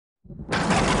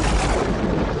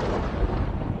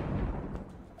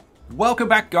Welcome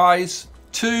back, guys,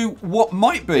 to what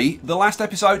might be the last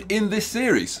episode in this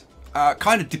series,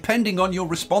 kind of depending on your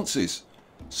responses.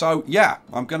 So yeah,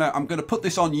 I'm gonna put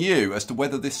this on you as to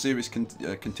whether this series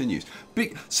continues.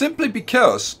 Simply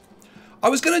because I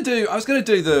was gonna do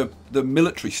the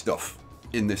military stuff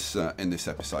in this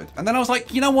episode, and then I was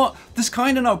like, you know what? There's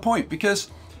kind of no point because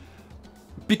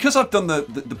I've done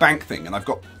the bank thing and I've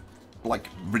got like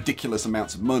ridiculous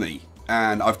amounts of money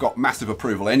and I've got massive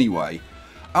approval anyway.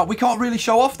 We can't really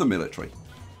show off the military.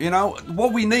 You know,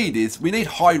 what we need is, we need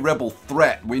high rebel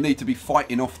threat. We need to be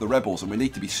fighting off the rebels and we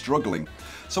need to be struggling.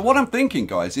 So what I'm thinking,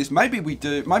 guys, is maybe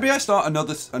I start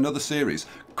another series,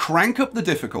 crank up the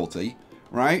difficulty,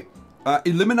 right?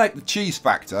 Eliminate the cheese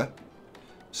factor,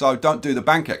 so don't do the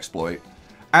bank exploit,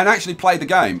 and actually play the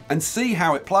game and see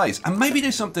how it plays, and maybe do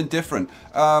something different.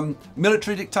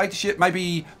 Military dictatorship,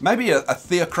 maybe a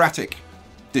theocratic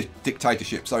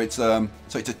dictatorship. So it's a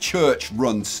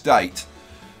church-run state.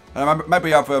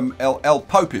 Maybe have El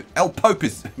Popidente.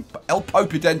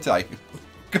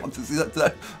 God,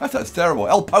 that sounds terrible.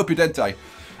 El Popidente.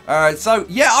 So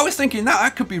yeah, I was thinking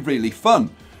that could be really fun.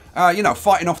 You know,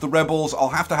 fighting off the rebels. I'll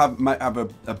have to have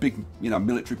a big, you know,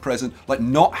 military presence. Like,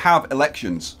 not have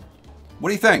elections. What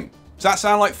do you think? Does that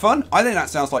sound like fun? I think that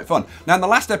sounds like fun. Now, in the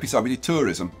last episode, we did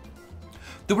tourism.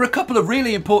 There were a couple of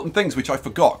really important things which I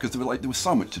forgot because there was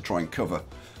so much to try and cover.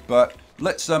 But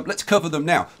let's cover them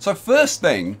now. So first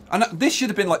thing, and this should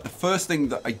have been like the first thing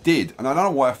that I did, and I don't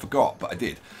know why I forgot, but I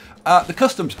did. The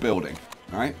customs building,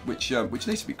 right? Which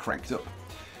needs to be cranked up.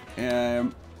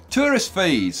 Tourist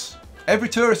fees. Every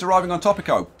tourist arriving on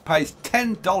Tropico pays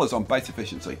 $10 on base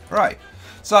efficiency. Right.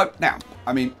 So now,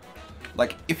 I mean,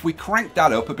 like, if we crank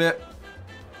that up a bit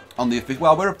on the,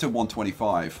 well, we're up to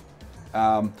 125.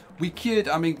 We could,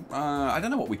 I mean, I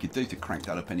don't know what we could do to crank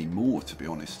that up any more, to be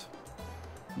honest.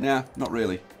 Nah, not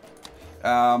really.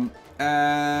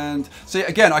 And see,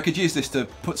 again, I could use this to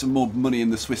put some more money in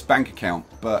the Swiss bank account,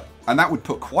 and that would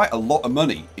put quite a lot of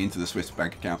money into the Swiss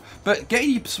bank account. But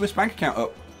getting your Swiss bank account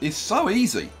up is so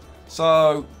easy.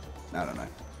 So, I don't know.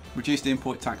 Reduce the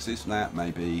import taxes,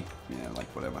 maybe, yeah, like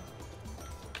whatever.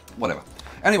 Whatever.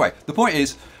 Anyway, the point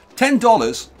is,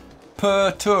 $10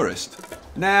 per tourist.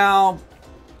 Now,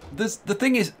 the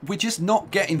thing is, we're just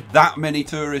not getting that many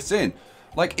tourists in.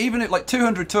 Like, even at like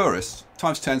 200 tourists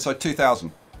times 10, so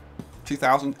 2,000.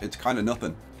 2,000, it's kind of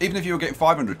nothing. Even if you were getting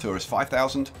 500 tourists,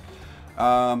 5,000.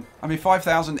 I mean,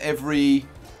 5,000 every,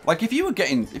 like, if you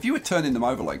were turning them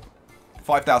over like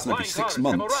 5,000 every 6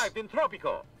 months. Have arrived in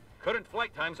Tropico. Current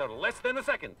flight times are less than a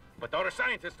second, but our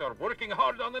scientists are working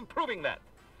hard on improving that.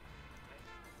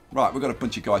 Right, we've got a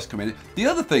bunch of guys coming in. The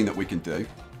other thing that we can do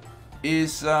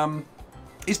is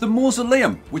the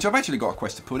mausoleum, which I've actually got a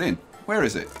quest to put in. Where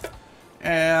is it?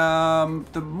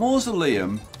 The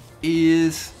mausoleum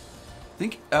is, I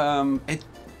think,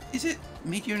 is it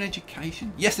media and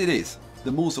education? Yes, it is.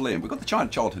 The mausoleum. We've got the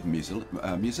childhood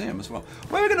museum as well.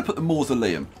 Where are we going to put the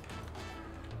mausoleum?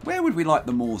 Where would we like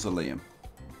the mausoleum?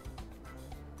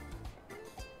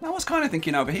 Now, I was kind of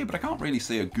thinking over here, but I can't really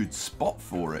see a good spot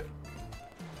for it.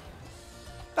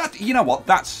 You know what?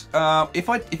 That's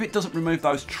if it doesn't remove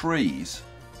those trees,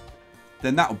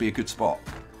 then that would be a good spot.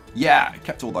 Yeah, it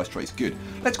kept all those trees. Good.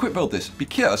 Let's quick build this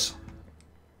because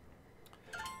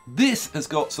this has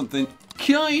got something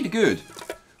kind of good,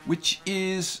 which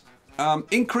is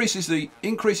increases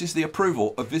the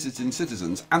approval of visiting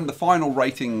citizens and the final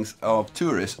ratings of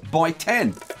tourists by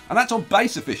 10, and that's on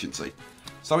base efficiency.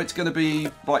 So it's going to be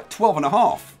like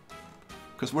 12.5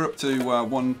 because we're up to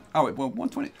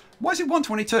 120. Why is it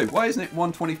 122? Why isn't it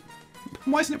 120?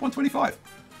 Why isn't it 125?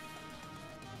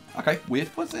 Okay, weird.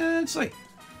 Let's see.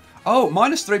 Oh,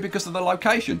 -3 because of the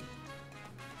location.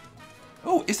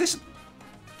 Oh, is this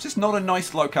not a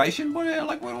nice location? What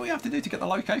do we have to do to get the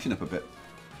location up a bit?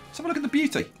 Let's have a look at the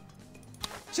beauty.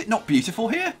 Is it not beautiful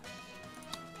here?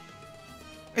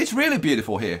 It's really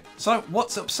beautiful here. So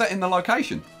what's upsetting the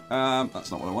location? That's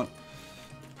not what I want.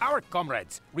 Our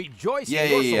comrades rejoice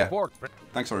in your support.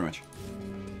 Thanks very much.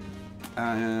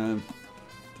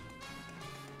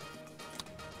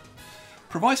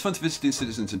 Provides fun to visiting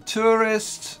citizens and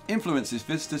tourists. Influences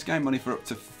visitors. Gain money for up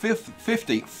to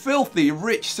 50 filthy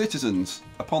rich citizens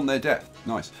upon their death.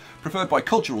 Nice. Preferred by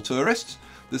cultural tourists.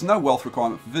 There's no wealth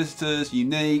requirement for visitors.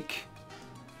 Unique.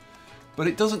 But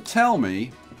it doesn't tell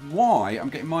me why I'm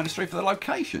getting -3 for the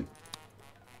location.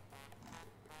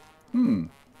 And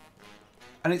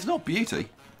it's not beauty.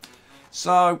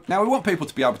 So, now we want people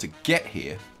to be able to get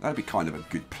here. That'd be kind of a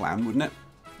good plan, wouldn't it?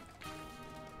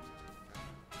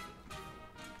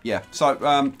 Yeah, so,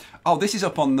 oh, this is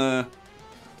up on the...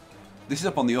 This is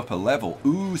up on the upper level.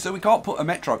 Ooh, so we can't put a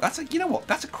metro. That's a, you know what?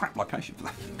 That's a crap location for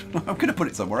that. I'm going to put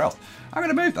it somewhere else. I'm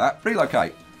going to move that.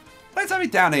 Relocate. Let's have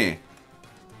it down here.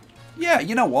 Yeah,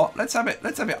 you know what? Let's have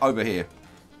it over here.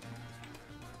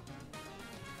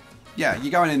 Yeah,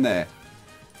 you're going in there.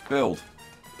 Build.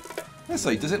 Let's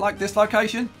see. Does it like this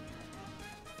location?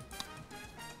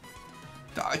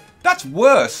 That's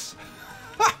worse.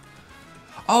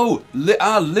 Oh,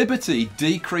 Liberty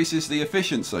decreases the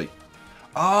efficiency.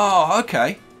 Oh,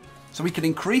 okay. So we can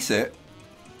increase it,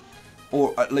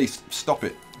 or at least stop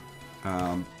it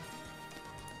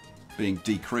being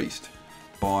decreased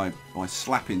by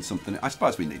slapping something. I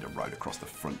suppose we need a road across the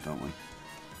front, don't we?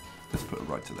 Let's put a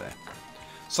road to there.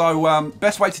 So,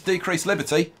 best way to decrease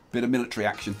Liberty, bit of military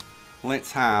action.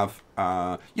 Let's have,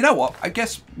 you know what? I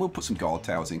guess we'll put some guard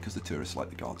towers in because the tourists like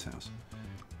the guard towers.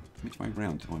 Which way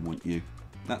round do I want you?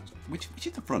 That's which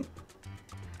is the front?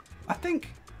 I think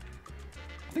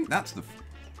that's the.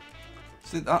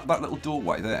 See that little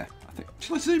doorway there? I think.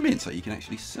 Shall I zoom in so you can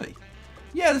actually see?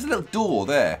 Yeah, there's a little door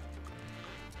there.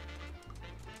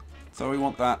 So we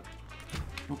want that.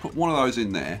 We'll put one of those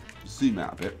in there. Zoom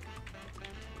out a bit.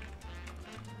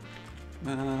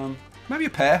 Maybe a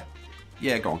pair.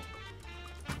 Yeah, go on.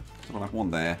 So we'll have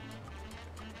one there.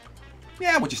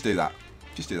 Yeah, we'll just do that.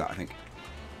 Just do that, I think.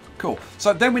 Cool.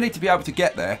 So then we need to be able to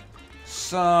get there.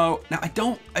 So now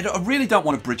I really don't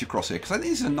want to bridge across here because I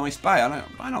think this is a nice bay. I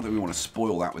don't think we want to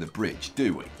spoil that with a bridge,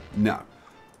 do we? No.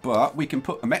 But we can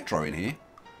put a metro in here.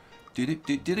 What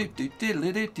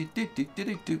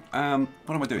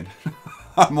am I doing?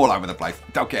 I'm all over the place.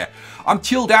 Don't care. I'm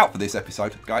chilled out for this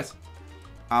episode, guys.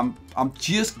 I'm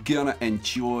just gonna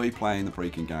enjoy playing the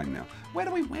freaking game now. Where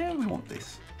do we want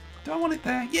this? Do I want it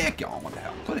there? Yeah, go on. What the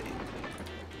hell? Put it in.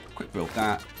 Quick build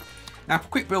that. Now, if we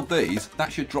quick build these,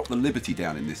 that should drop the Liberty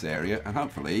down in this area, and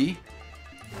hopefully,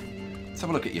 let's have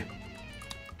a look at you.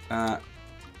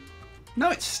 No,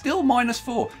 it's still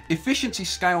 -4. Efficiency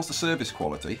scales the service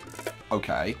quality.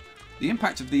 Okay. The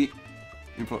impact of the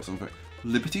influx on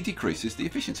Liberty decreases the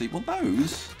efficiency. Well,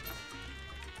 those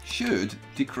should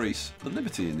decrease the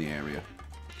Liberty in the area.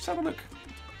 Let's have a look.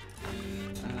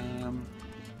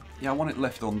 Yeah, I want it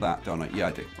left on that, don't I? Yeah,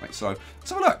 I do. Right, so let's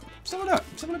have a look. Let's have a look.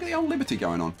 Let's have a look at the old Liberty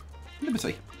going on.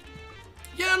 Liberty.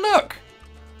 Yeah, look.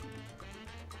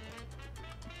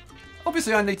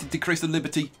 Obviously, I need to decrease the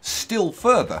Liberty still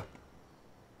further.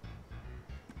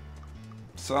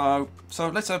 So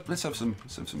let's have some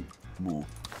more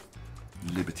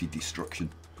Liberty destruction.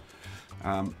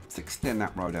 Let's extend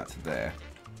that road out to there,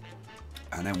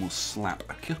 and then we'll slap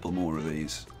a couple more of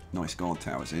these nice guard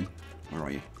towers in. Where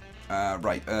are you?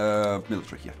 Right,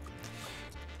 military, yeah.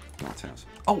 Guard towers.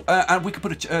 Oh, and we could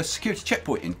put a security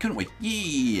checkpoint in, couldn't we?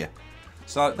 Yeah.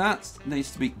 So that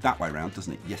needs to be that way around,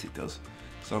 doesn't it? Yes, it does.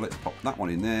 So let's pop that one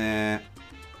in there,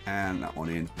 and that one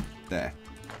in there,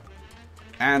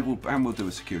 and we'll do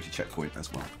a security checkpoint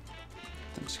as well.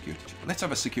 Let's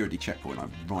have a security checkpoint like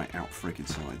right out friggin'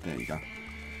 side. There you go.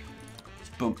 Let's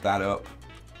bump that up.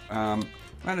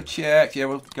 Random checks. Yeah,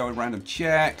 we'll go with random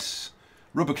checks.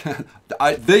 Rubber.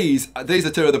 These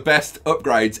are two of the best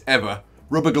upgrades ever.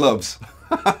 Rubber gloves.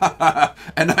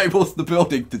 Enables the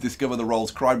building to discover the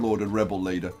role's crime lord and rebel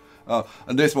leader.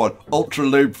 And this one, Ultra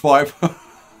Lube 5.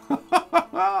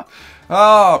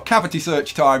 Oh, cavity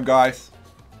search time, guys.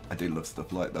 I do love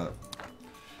stuff like that.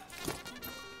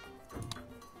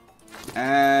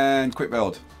 And quick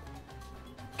build.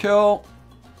 Cool.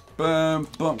 Boom,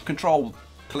 boom. Control.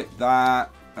 Click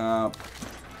that. No.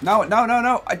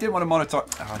 I didn't want to monitor.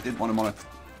 Oh, I didn't want to monitor.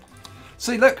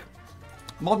 See, look.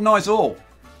 Modernise all.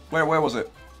 Where was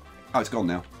it? Oh, it's gone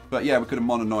now. But yeah, we could have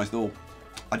modernised all.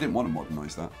 I didn't want to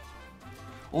modernise that.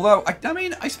 Although, I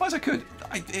mean, I suppose I could.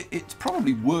 It's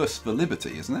probably worse for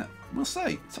Liberty, isn't it? We'll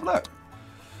see. Let's have a look.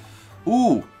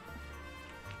 Ooh.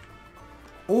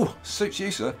 Oh, suits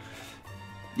you, sir.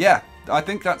 Yeah, I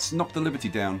think that's knocked the Liberty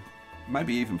down.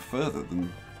 Maybe even further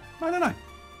than... I don't know.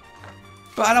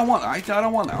 But I don't want that. I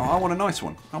don't want that. I want a nice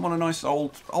one. I want a nice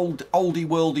oldie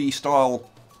worldy style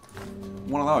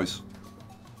one of those.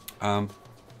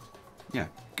 Yeah,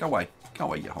 go away. Go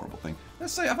away, you horrible thing.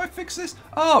 Let's see, have I fixed this?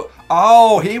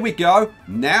 Oh, here we go.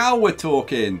 Now we're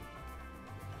talking.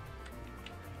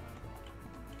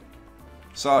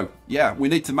 So, yeah, we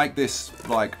need to make this,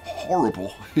 like,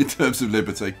 horrible in terms of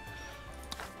Liberty.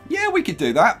 Yeah, we could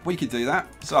do that. We could do that.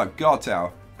 So, guard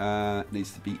tower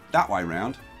needs to be that way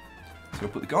round. So we'll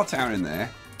put the guard tower in there.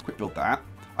 Quick build that.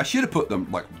 I should have put them,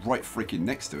 like, right freaking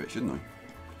next to it, shouldn't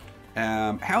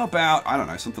I? How about, I don't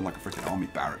know, something like a freaking army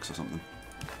barracks or something.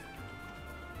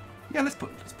 Yeah, let's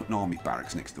put an army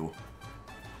barracks next door.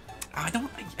 I don't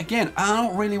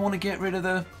really want to get rid of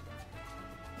the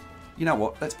You know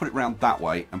what? Let's put it round that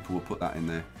way, and we'll put that in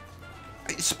there.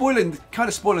 It's spoiling, kind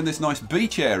of spoiling this nice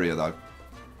beach area, though.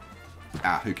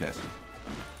 Ah, who cares?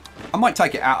 I might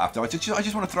take it out after. I just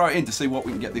want to throw it in to see what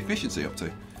we can get the efficiency up to.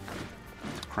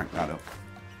 Let's crank that up.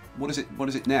 What is it? What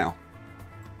is it now?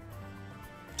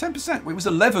 10%. It was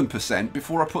 11%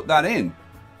 before I put that in.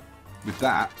 With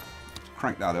that,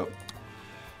 crank that up.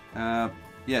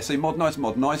 Yeah, see,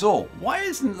 modernize all. Why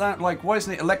isn't that like? Why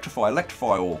isn't it electrify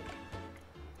all?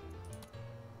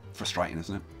 Frustrating,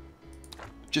 isn't it?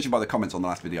 Judging by the comments on the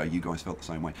last video, you guys felt the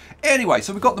same way. Anyway,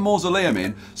 so we've got the mausoleum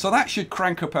in, so that should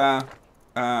crank up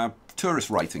our tourist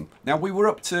rating. Now we were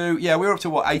up to, yeah, we were up to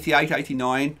what, 88,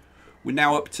 89. We're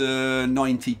now up to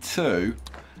 92,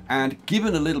 and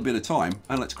given a little bit of time,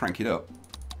 and let's crank it up.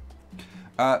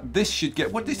 This should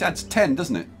get, what, this adds 10,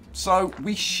 doesn't it? So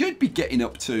we should be getting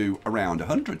up to around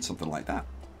 100, something like that.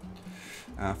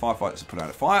 Firefighters put out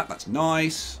a fire, that's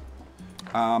nice.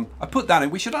 I put that in.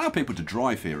 We should allow people to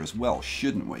drive here as well,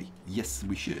 shouldn't we? Yes,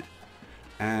 we should.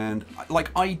 And,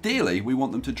 like, ideally, we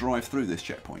want them to drive through this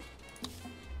checkpoint.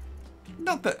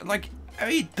 Not that, like, I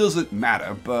mean, it doesn't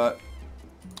matter, but,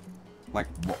 like,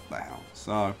 what the hell?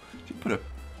 So, should put a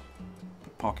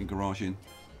parking garage in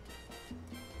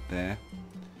there.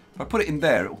 If I put it in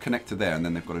there, it will connect to there, and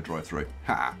then they've got to drive through.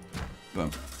 Ha!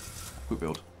 Boom. Quick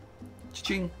build.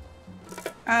 Cha-ching.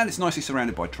 And it's nicely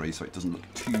surrounded by trees, so it doesn't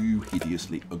look too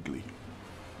hideously ugly.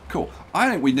 Cool. I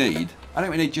think we need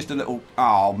just a little...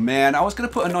 Oh, man. I was going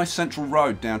to put a nice central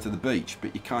road down to the beach,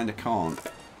 but you kind of can't.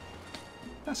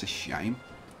 That's a shame.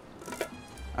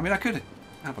 I mean, I could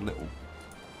have a little...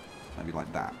 Maybe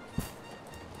like that.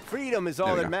 Freedom is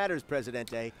all that matters,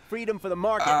 Presidente. Freedom for the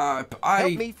market.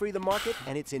 Help me free the market,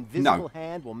 and its invisible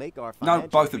hand will make our financial... No,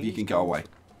 both of you can go away.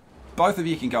 Both of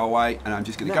you can go away, and I'm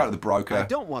just going to go to the broker. I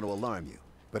don't want to alarm you,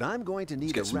 but I'm going to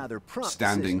need a rather prompt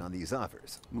decision on these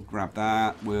offers. We'll grab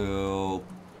that. We'll...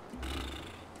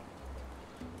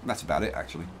 That's about it,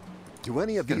 actually. Do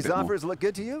any of these offers look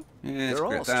good to you? Yeah, they're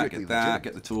all strictly legitimate.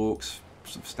 Get the talks.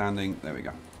 Some standing. There we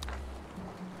go.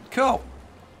 Cool.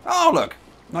 Oh, look.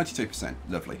 92%.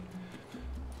 Lovely.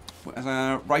 Has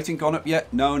our rating gone up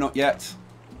yet? No, not yet.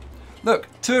 Look,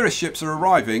 tourist ships are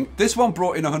arriving. This one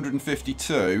brought in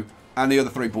 152, and the other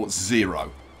three brought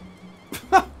 0.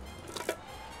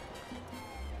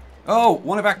 Oh,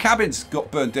 one of our cabins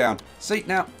got burned down. See,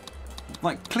 now,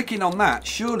 like, clicking on that,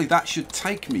 surely that should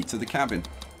take me to the cabin.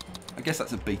 I guess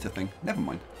that's a beta thing. Never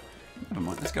mind. Never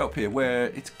mind. Let's go up here where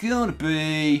it's going to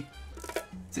be...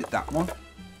 Is it that one?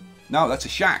 No, that's a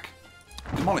shack.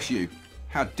 Demolish you.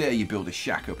 How dare you build a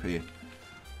shack up here?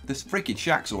 There's freaking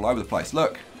shacks all over the place.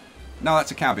 Look. No,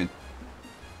 that's a cabin.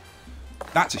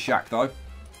 That's a shack, though.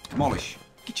 Demolish.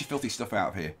 Get your filthy stuff out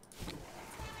of here.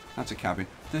 That's a cabin.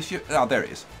 Oh, there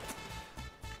it is.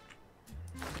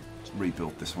 Let's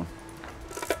rebuild this one.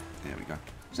 There we go.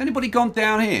 Has anybody gone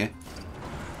down here?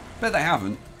 Bet they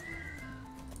haven't.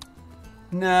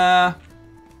 Nah.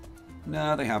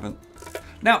 No, they haven't.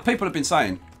 Now, people have been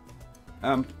saying,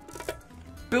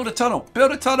 build a tunnel.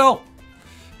 Build a tunnel.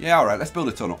 Yeah, all right, let's build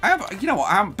a tunnel. You know what?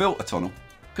 I haven't built a tunnel.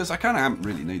 Because I kind of haven't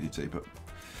really needed to, but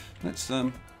let's,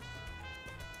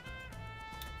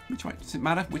 which way, does it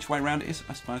matter which way around it is,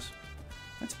 I suppose?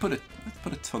 Let's put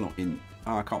a tunnel in,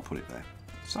 oh, I can't put it there.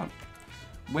 So,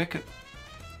 where could,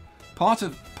 part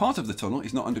of the tunnel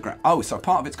is not underground. Oh, so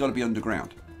part of it's got to be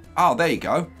underground. Oh, there you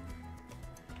go.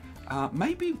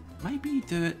 Maybe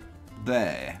do it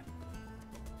there.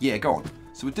 Yeah, go on.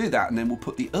 So we'll do that, and then we'll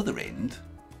put the other end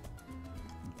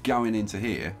going into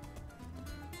here.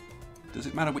 Does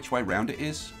it matter which way round it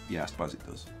is? Yeah, I suppose it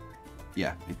does.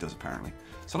 Yeah, it does apparently.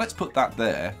 So let's put that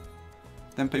there.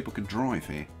 Then people can drive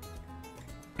here.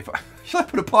 Shall I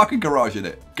put a parking garage in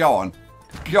it? Go on.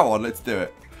 Go on, let's do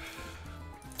it.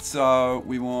 So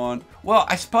we want... Well,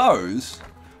 I suppose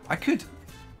I could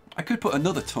put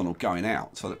another tunnel going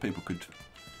out so that people could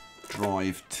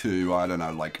drive to, I don't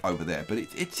know, like over there. But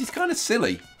it's just kind of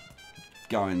silly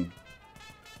doing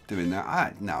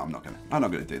that. No, I'm not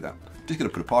gonna do that. I'm just gonna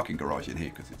put a parking garage in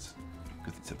here because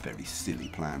it's a very silly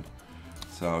plan.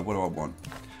 So what do I want?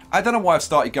 I don't know why I've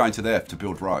started going to there to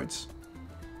build roads.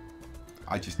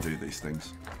 I just do these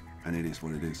things, and it is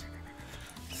what it is.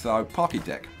 So parking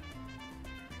deck.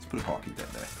 Let's put a parking deck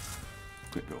there.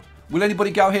 Quick build. Will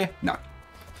anybody go here? No.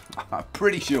 I'm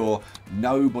pretty sure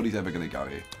nobody's ever going to go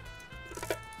here.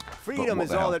 Freedom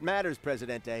is all that matters,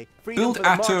 Presidente. Build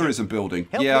our tourism building.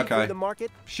 Yeah, okay.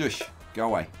 Shush. Go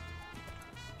away.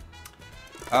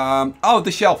 Oh,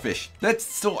 the shellfish. Let's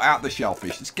sort out the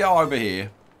shellfish. Let's go over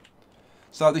here.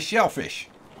 So the shellfish.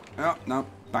 Oh, no.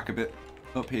 Back a bit.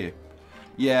 Up here.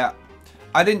 Yeah.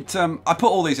 I didn't. I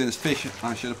put all these in as fish.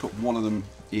 I should have put one of them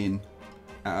in.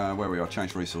 Where we are,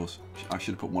 change resource. I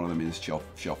should have put one of them in as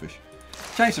shellfish.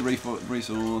 Change the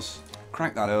resource.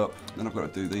 Crank that up. Then I've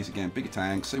got to do these again. Bigger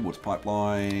tank, seawater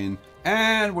pipeline,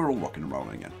 and we're all rocking and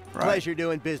rolling again. Right. Pleasure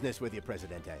doing business with you,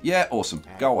 Presidente. Yeah, awesome.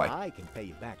 And go away. I can pay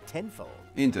you back tenfold.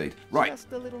 Indeed. Right.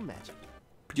 Just a little magic.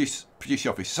 Produce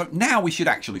shellfish. So now we should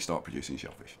actually start producing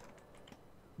shellfish.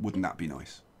 Wouldn't that be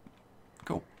nice?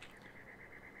 Cool.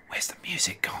 Where's the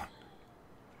music gone?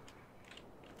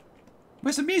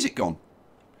 Where's the music gone?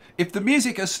 If the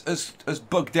music has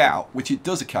bugged out, which it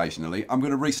does occasionally, I'm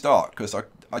going to restart because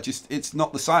I just, it's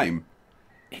not the same.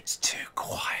 It's too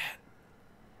quiet.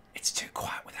 It's too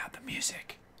quiet without the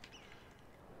music.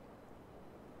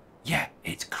 Yeah,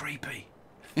 it's creepy.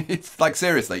 It's like,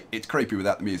 seriously, it's creepy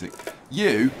without the music.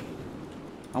 I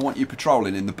want you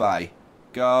patrolling in the bay.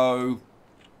 Go,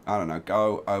 I don't know,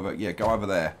 go over, yeah, go over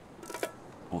there.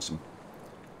 Awesome.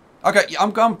 Okay,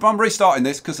 I'm restarting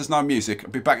this because there's no music. I'll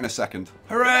be back in a second.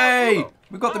 Hooray!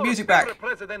 We've got the music back.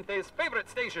 Presidente's favorite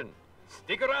station.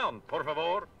 Stick around, por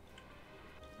favor.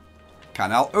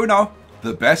 Canal Uno,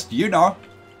 the best you know.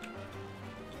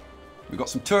 We've got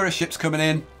some tourist ships coming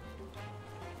in.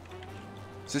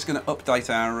 Is this going to update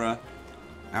our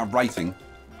rating?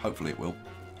 Hopefully it will.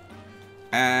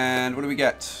 And what do we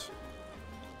get?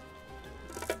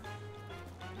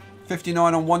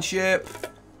 59 on one ship.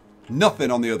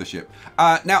 Nothing on the other ship.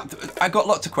 Now, I got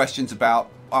lots of questions about,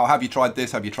 oh, have you tried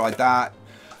this? Have you tried that?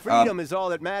 Freedom is all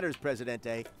that matters,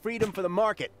 Presidente. Freedom for the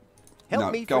market.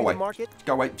 Help me free the market.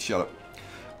 Go away. Shut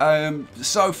up.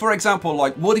 So, for example,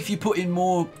 like, what if you put in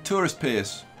more tourist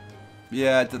piers?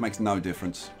 Yeah, that makes no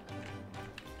difference.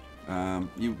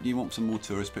 You want some more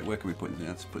tourist piers? Where can we put in?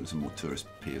 Let's put in some more tourist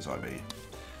piers over here.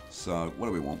 So, what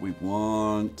do we want? We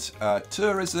want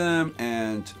tourism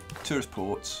and tourist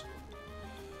ports.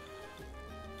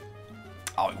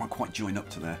 Oh, it won't quite join up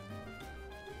to there.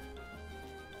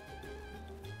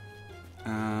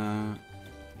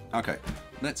 Okay,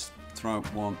 let's throw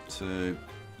 1, 2.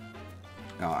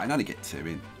 Oh, I can only get 2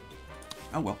 in.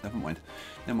 Oh well, never mind.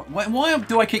 Why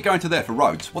do I keep going to there for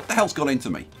roads? What the hell's got into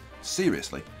me?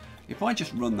 Seriously. If I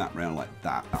just run that round like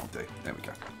that, that'll do. There we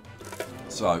go.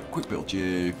 So, quick build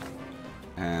you.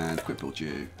 And quick build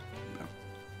you.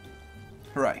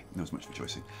 Hooray, there was much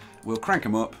rejoicing. We'll crank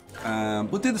them up.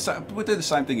 We'll do the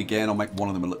same thing again. I'll make one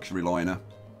of them a luxury liner.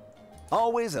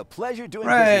 Always a pleasure doing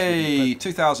Hooray! business with you.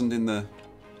 2,000 in the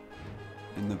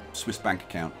Swiss bank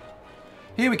account.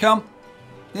 Here we come.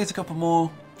 Here's a couple more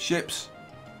ships.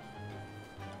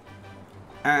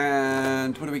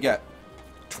 And what do we get?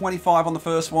 25 on the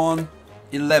first one,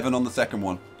 11 on the second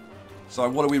one. So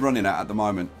what are we running at the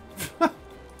moment?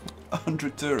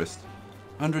 100 tourists.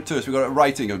 100 tourists. We've got a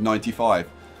rating of 95.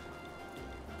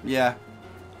 Yeah.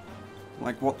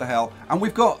 Like, what the hell? And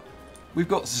we've got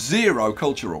 0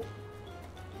 cultural.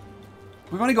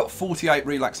 We've only got 48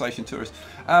 relaxation tourists.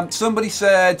 Somebody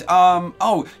said,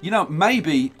 oh, you know,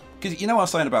 maybe, because you know what I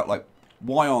was saying about, like,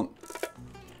 why aren't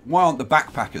the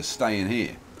backpackers staying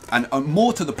here? And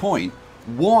more to the point,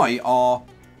 why are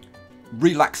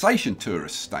relaxation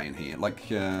tourists staying here? Like,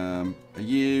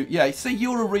 yeah, see,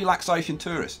 you're a relaxation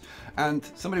tourist. And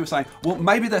somebody was saying, well,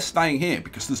 maybe they're staying here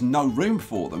because there's no room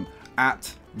for them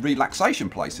at relaxation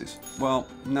places. Well,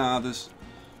 no, there's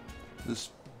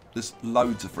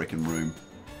loads of freaking room.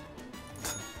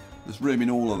 There's room in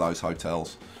all of those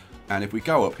hotels. And if we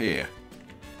go up here,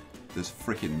 there's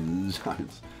freaking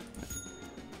loads.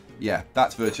 Yeah,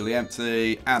 that's virtually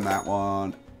empty. And that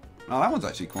one. Oh, that one's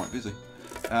actually quite busy.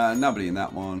 Nobody in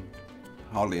that one.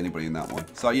 Hardly anybody in that one.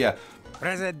 So, yeah.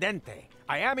 Presidente,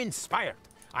 I am inspired.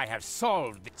 I have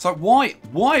solved. So why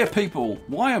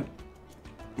are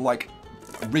like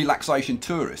relaxation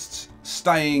tourists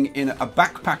staying in a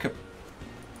backpacker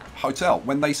hotel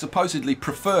when they supposedly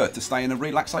prefer to stay in a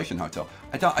relaxation hotel?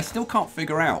 I still can't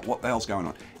figure out what the hell's going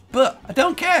on. But I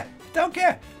don't care. Don't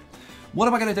care. What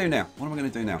am I going to do now? What am I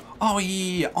going to do now? Oh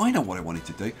yeah, I know what I wanted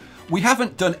to do. We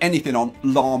haven't done anything on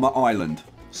Llama Island.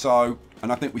 So,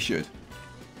 and I think we should.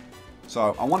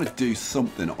 So I want to do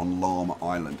something on Llama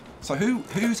Island. So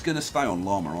who's going to stay on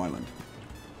Llama Island?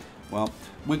 Well,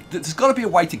 there's got to be a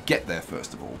way to get there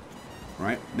first of all,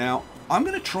 right? Now I'm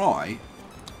going to try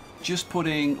just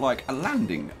putting like a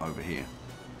landing over here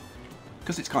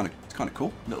because it's kind of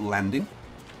cool, little landing.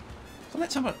 So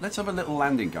let's have a little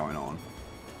landing going on,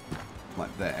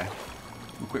 like there.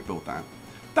 We'll quick build that.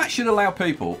 That should allow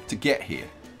people to get here,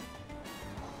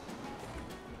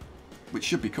 which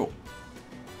should be cool.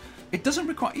 It doesn't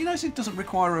require, you notice it doesn't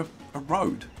require a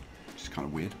road, which is kind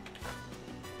of weird.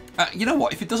 You know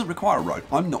what? If it doesn't require a road,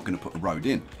 I'm not going to put a road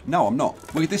in. No, I'm not.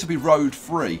 This will be road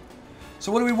free.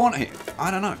 So what do we want here? I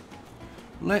don't know.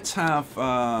 Let's have,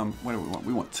 what do we want?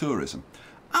 We want tourism.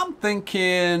 I'm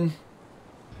thinking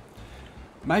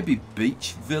maybe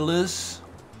beach villas.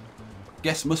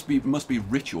 Guess must be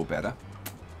rich or better.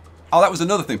 Oh, that was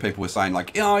another thing people were saying,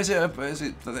 like, you know, is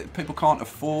it that people can't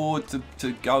afford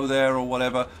to go there or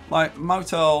whatever? Like,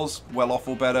 motels, well off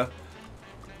or better.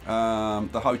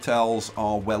 The hotels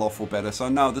are well off or better. So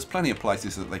no, there's plenty of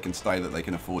places that they can stay that they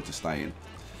can afford to stay in.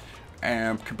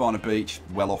 Cabana Beach,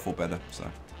 well off or better. So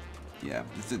yeah,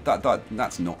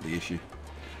 that's not the issue.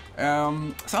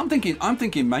 So I'm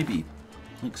thinking maybe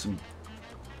like some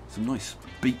nice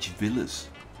beach villas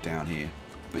down here.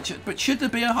 But should there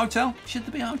be a hotel? Should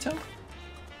there be a hotel?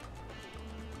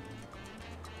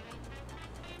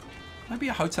 Maybe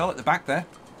a hotel at the back there.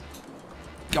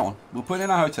 Go on, we'll put in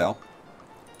a hotel.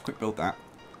 Quick build that.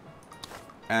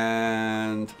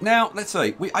 And now let's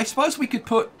see. I suppose we could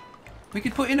put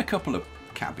in a couple of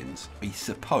cabins. I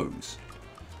suppose.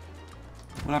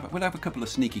 We'll have a couple of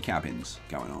sneaky cabins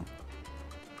going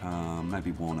on.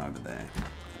 Maybe one over there. There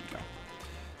you go.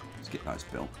 Let's get those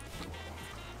built.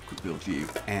 Quick build you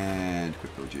and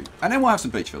quick build you, and then we'll have some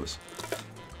beach villas.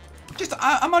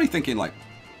 I'm only thinking like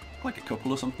a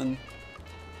couple or something.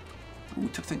 Ooh,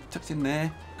 tucked in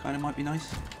there, kind of might be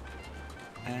nice.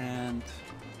 And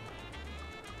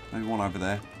maybe one over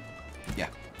there. Yeah.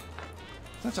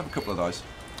 Let's have a couple of those.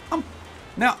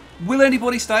 Now, will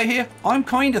anybody stay here? I'm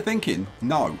kind of thinking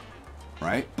no,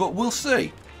 right? But we'll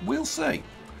see. We'll see.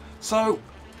 So,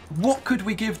 what could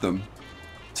we give them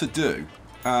to do?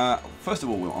 First of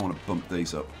all, I want to bump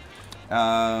these up.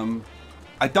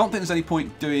 I don't think there's any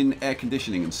point doing air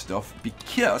conditioning and stuff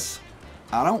because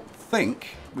I don't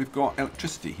think we've got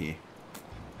electricity here.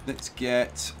 Let's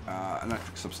get an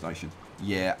electric substation.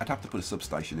 Yeah, I'd have to put a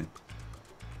substation in.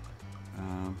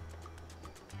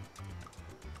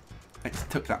 Let's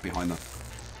tuck that behind the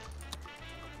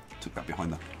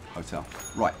hotel.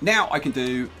 Right, now I can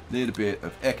do a little bit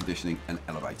of air conditioning and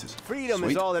elevators. Freedom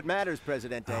is all that matters,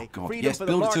 Presidente. Oh God, Freedom yes, for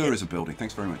the build a market. tourism building.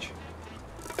 Thanks very much.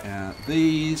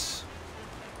 These,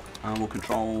 we'll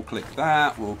control click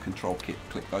that. We'll control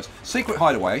click those. Secret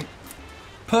hideaway,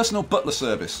 personal butler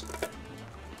service.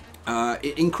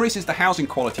 It increases the housing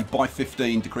quality by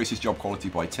 15, decreases job quality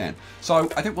by 10. So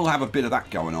I think we'll have a bit of that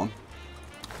going on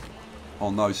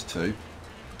those two.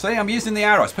 See, I'm using the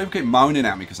arrows. People keep moaning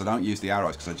at me because I don't use the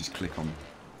arrows because I just click on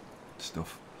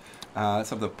stuff. Let's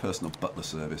have the personal butler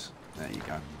service. There you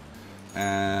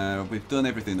go. We've done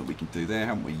everything that we can do there,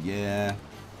 haven't we? Yeah.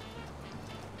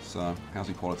 So,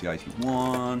 housing quality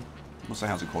 81. What's the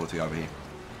housing quality over here?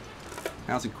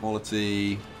 Housing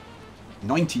quality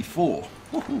 94.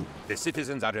 Woohoo. The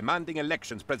citizens are demanding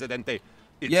elections, Presidente.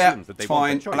 It yeah, seems that they it's fine.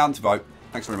 want a choice. Allowed to vote.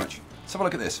 Thanks very much. Let's have a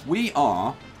look at this. We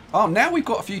are... Oh, now we've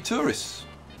got a few tourists.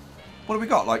 What have we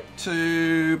got? Like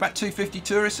about 250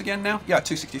 tourists again now? Yeah,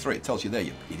 263. It tells you there,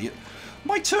 you idiot.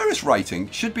 My tourist rating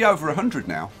should be over 100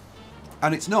 now.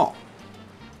 And it's not.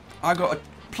 I got a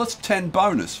plus 10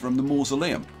 bonus from the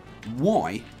mausoleum.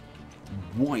 Why?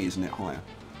 Why isn't it higher?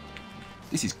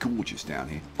 This is gorgeous down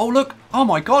here. Oh, look. Oh,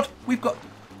 my God. We've got...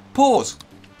 Pause.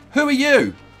 Who are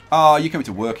you? Oh, you're coming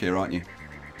to work here, aren't you?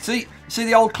 See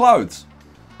the old clothes?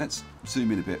 Let's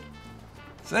zoom in a bit.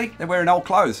 See? They're wearing old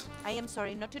clothes. I am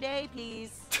sorry, not today,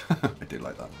 please. I did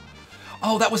like that.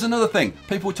 Oh, that was another thing.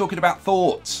 People were talking about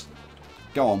thoughts.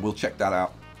 Go on, we'll check that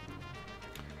out.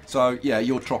 So, yeah,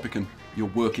 you're Tropican. You're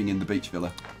working in the beach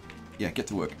villa. Yeah, get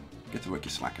to work. Get to work,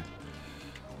 you slacker.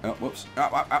 Oh, whoops.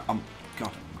 God,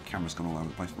 my camera's gone all over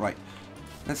the place. Right.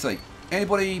 Let's see.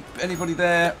 Anybody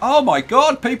there? Oh, my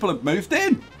God. People have moved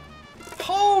in.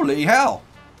 Holy hell.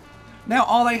 Now,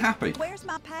 are they happy? Where's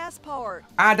my passport?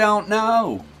 I don't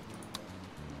know.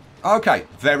 Okay,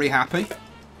 very happy.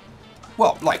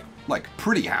 Well, like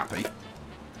pretty happy.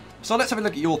 So let's have a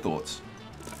look at your thoughts.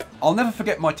 I'll never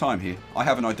forget my time here. I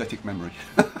have an eidetic memory.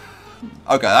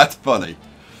 Okay, that's funny.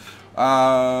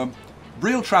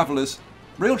 Real travellers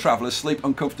sleep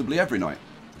uncomfortably every night.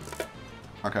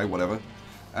 Okay, whatever.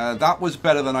 That was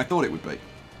better than I thought it would be.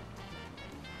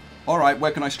 Alright,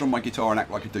 where can I strum my guitar and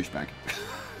act like a douchebag?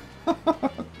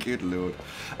 Good lord.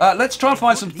 Let's try and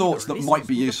find some thoughts that might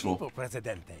be useful.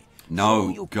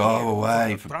 No, go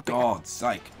away, for God's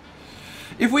sake.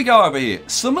 If we go over here,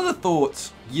 some of the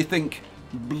thoughts you think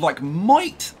like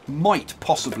might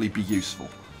possibly be useful,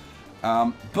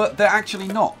 but they're actually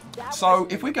not. So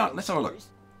if we go, let's have a look.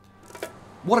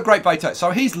 What a great vacation.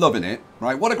 So he's loving it,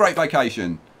 right? What a great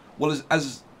vacation. Well,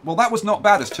 well, that was not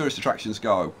bad as tourist attractions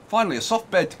go. Finally, a soft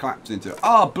bed to collapse into.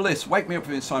 Ah, bliss. Wake me up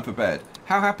when it's time for bed.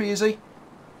 How happy is he?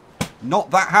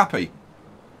 Not that happy.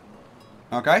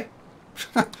 Okay.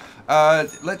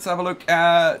 Let's have a look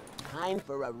at... Time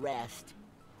for a rest.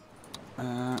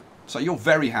 So you're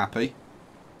very happy.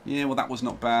 Yeah, well, that was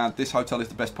not bad. This hotel is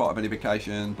the best part of any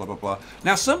vacation, blah, blah, blah.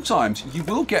 Now, sometimes you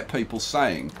will get people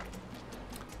saying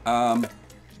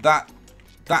that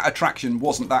attraction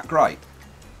wasn't that great.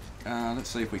 Let's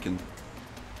see if we can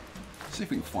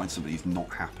find somebody who's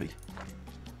not happy.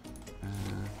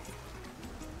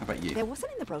 How about you? There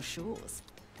wasn't in the brochures.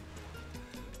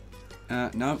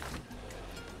 No.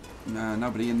 No,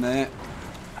 nobody in there.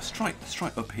 Let's try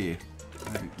up here.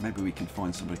 Maybe we can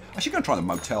find somebody. I should go and try the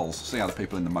motels. See how the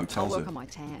people in the motels I'll work are. on my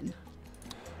tan.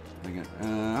 There you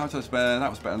go. Hotel's better. That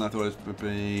was better than I thought it would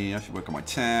be. I should work on my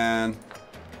tan.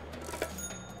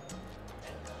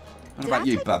 What about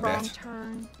you, Babette?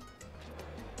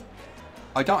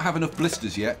 I don't have enough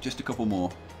blisters yet. Just a couple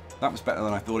more. That was better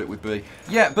than I thought it would be.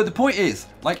 Yeah, but the point is,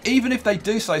 like, even if they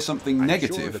do say something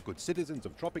negative... Sure the good citizens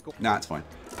of Tropico... Nah, it's fine.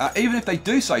 Even if they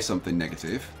do say something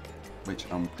negative, which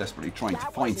I'm desperately trying to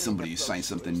find somebody who's saying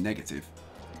something negative.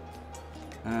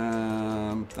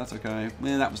 That's okay.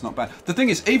 Yeah, that was not bad. The thing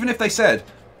is, even if they said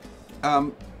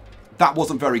that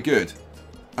wasn't very good,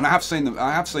 and I have seen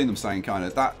them saying kind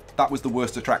of that was the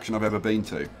worst attraction I've ever been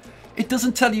to. It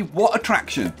doesn't tell you what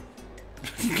attraction.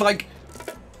 Like,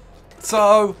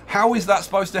 so how is that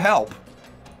supposed to help?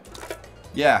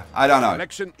 Yeah, I don't know.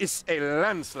 Election is a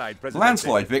landslide, President.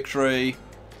 Landslide victory.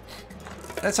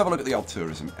 Let's have a look at the old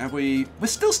tourism. And we're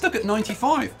still stuck at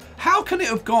 95. How can it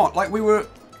have gone? Like, we were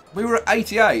at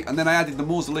 88, and then I added the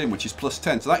mausoleum, which is plus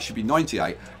 10, so that should be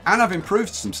 98. And I've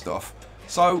improved some stuff,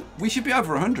 so we should be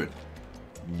over 100.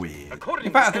 Weird.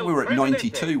 In fact, I think we were at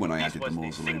 92 when I added the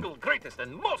mausoleum.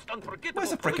 Where's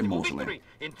the frickin' mausoleum?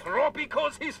 In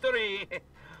Tropico's history.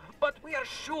 But we are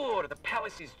sure the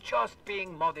palace is just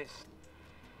being modest.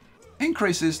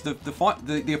 Increases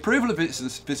the approval of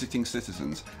visiting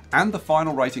citizens and the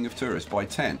final rating of tourists by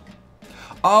 10.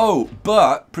 Oh,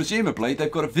 but presumably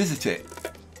they've got to visit it,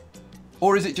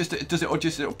 or is it just does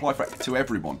it apply to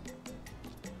everyone?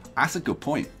 That's a good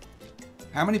point.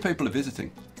 How many people are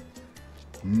visiting?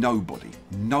 Nobody.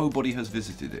 Nobody has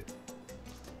visited it.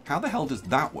 How the hell does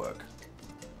that work?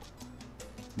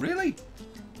 Really?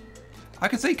 I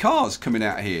can see cars coming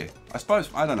out of here. I suppose,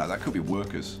 I don't know, that could be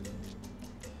workers.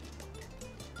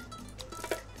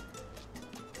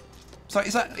 So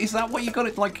is that what you got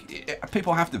it, like,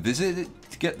 people have to visit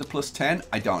it to get the plus 10?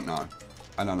 I don't know.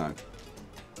 I don't know.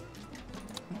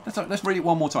 Let's read it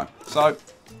one more time. So,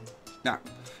 now,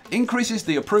 increases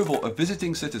the approval of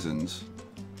visiting citizens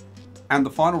and the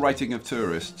final rating of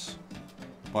tourists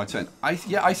by 10.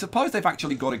 Yeah, I suppose they've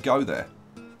actually got to go there.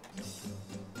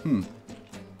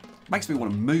 Makes me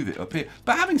want to move it up here.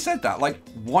 But having said that, like,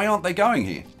 why aren't they going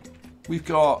here? We've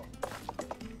got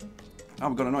a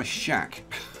nice shack.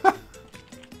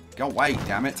 Go away,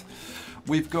 damn it.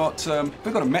 We've got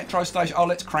a metro station. Oh,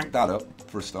 let's crank that up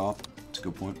for a start. It's a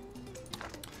good point.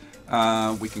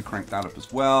 We can crank that up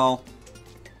as well.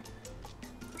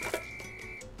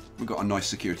 We've got a nice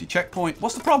security checkpoint.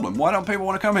 What's the problem? Why don't people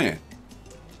want to come here?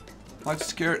 Like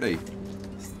security.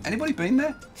 Anybody been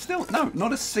there? Still, no,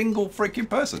 not a single freaking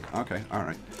person. Okay, all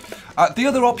right. The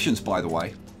other options, by the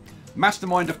way,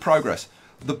 Mastermind of Progress.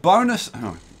 The bonus,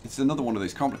 oh, it's another one of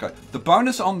these complicated. The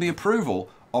bonus on the approval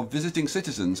of visiting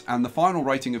citizens and the final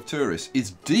rating of tourists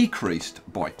is decreased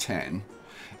by 10.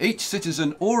 Each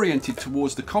citizen oriented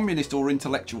towards the communist or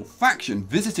intellectual faction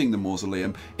visiting the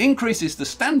mausoleum increases the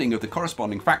standing of the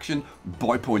corresponding faction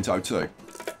by 0.02.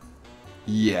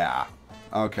 Yeah,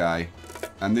 okay.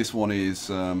 And this one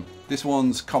is, this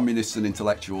one's communists and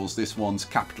intellectuals. This one's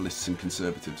capitalists and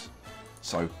conservatives.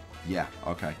 So, yeah,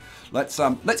 okay. Let's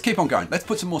keep on going. Let's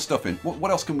put some more stuff in.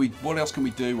 What else can we do? What else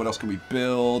can we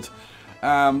build?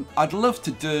 I'd love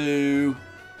to do.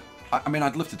 I mean,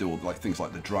 I'd love to do all like things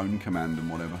like the drone command and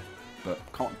whatever, but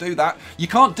can't do that. You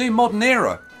can't do modern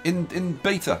era in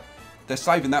beta. They're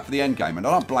saving that for the end game, and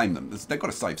I don't blame them. They've got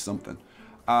to save something.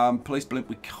 Police blimp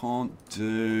we can't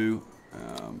do.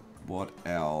 What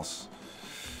else?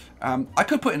 I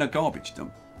could put in a garbage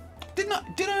dump. Didn't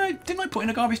I put in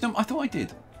a garbage dump? I thought I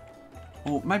did.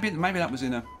 Or maybe that was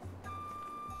in a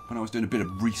when I was doing a bit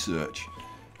of research.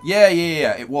 Yeah,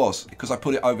 it was because I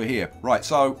put it over here. Right,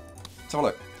 so let's have a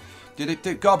look. Did it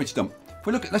do garbage dump? If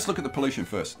we let's look at the pollution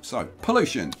first. So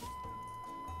pollution.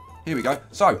 Here we go.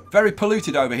 So very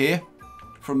polluted over here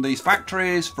from these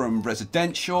factories, from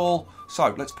residential.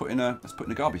 So let's put in a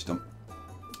garbage dump.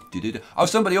 Oh,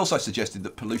 somebody also suggested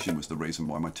that pollution was the reason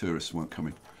why my tourists weren't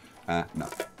coming. No,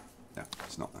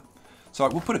 it's not that. So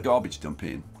we'll put a garbage dump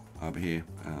in over here.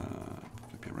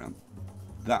 Flip it around.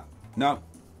 That. No,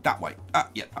 that way.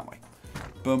 Yeah, that way.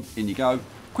 Boom, in you go.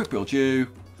 Quick build you.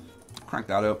 Crank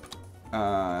that up.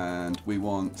 And we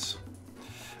want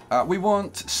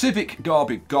civic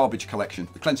garbage collection.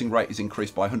 The cleansing rate is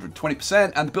increased by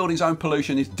 120%, and the building's own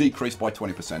pollution is decreased by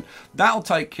 20%. That'll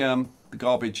take the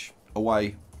garbage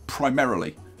away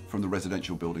primarily from the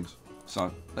residential buildings.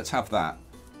 So let's have that,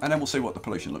 and then we'll see what the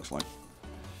pollution looks like.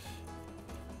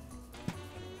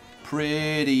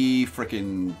 Pretty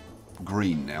freaking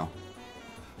green now.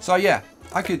 So yeah,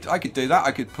 I could do that.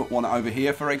 I could put one over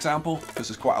here, for example, because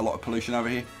there's quite a lot of pollution over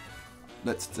here.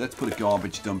 Let's put a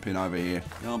garbage dump in over here.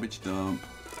 Garbage dump.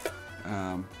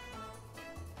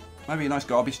 Maybe a nice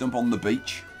garbage dump on the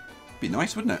beach. Be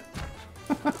nice, wouldn't it?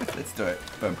 Let's do it.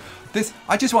 Boom.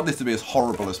 I just want this to be as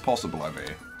horrible as possible over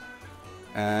here.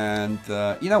 And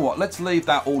you know what? Let's leave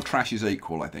that all trash is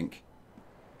equal, I think.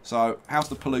 So how's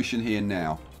the pollution here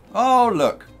now? Oh,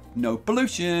 look. No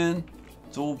pollution.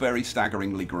 It's all very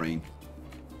staggeringly green.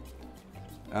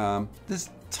 There's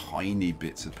tiny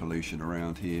bits of pollution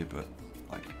around here, but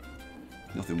like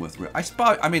nothing worth it.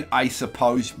 I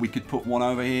suppose we could put one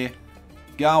over here.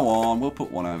 Go on, we'll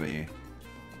put one over here.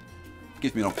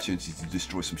 Gives me an opportunity to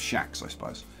destroy some shacks, I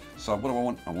suppose. So what do I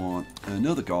want? I want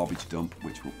another garbage dump,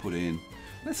 which we'll put in.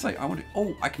 Let's say I want it.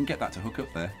 Oh, I can get that to hook up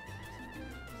there.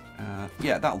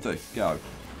 Yeah, that'll do. Go.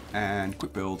 And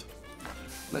quick build.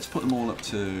 Let's put them all up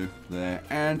to there.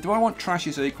 And do I want trash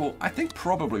is equal? I think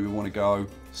probably we want to go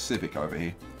civic over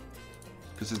here.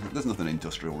 Because there's nothing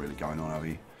industrial really going on over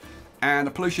here. And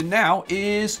the pollution now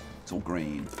is... it's all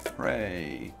green.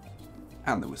 Hooray.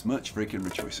 And there was much freaking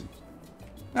rejoicing.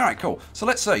 Alright, cool. So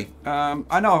let's see.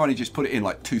 I know I've only just put it in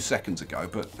like 2 seconds ago,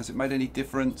 but has it made any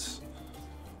difference?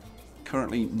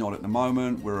 Currently not at the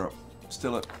moment. We're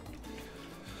still at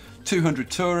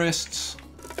 200 tourists.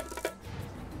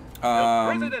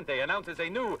 The Presidente announces a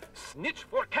new Snitch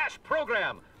for Cash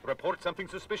program. Report something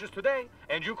suspicious today,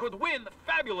 and you could win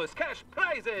fabulous cash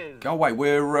prizes. Go away.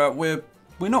 We're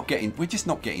just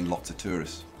not getting lots of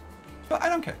tourists. But I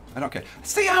don't care. I don't care.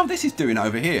 See how this is doing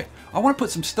over here. I want to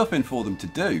put some stuff in for them to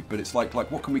do, but it's like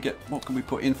what can we get? What can we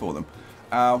put in for them?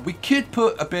 We could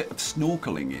put a bit of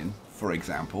snorkeling in, for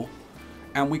example,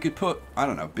 and we could put, I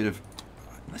don't know, a bit of.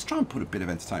 Let's try and put a bit of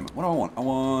entertainment. What do I want? I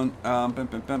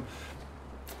want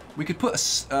we could put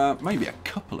maybe a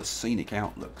couple of scenic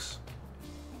outlooks.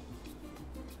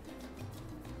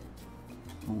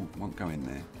 Oh, won't go in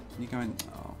there. You go in.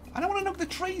 Oh, I don't want to knock the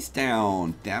trees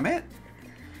down. Damn it.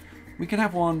 We can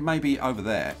have one maybe over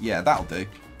there. Yeah, that'll do.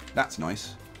 That's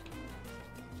nice.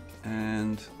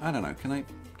 And I don't know. Can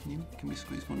we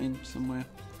squeeze one in somewhere?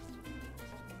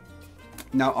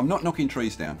 No, I'm not knocking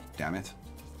trees down. Damn it.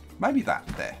 Maybe that.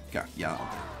 There. Go. Yeah. That'll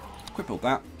do. Quick build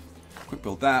that. Quick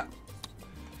build that.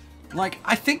 Like,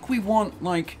 I think we want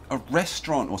like a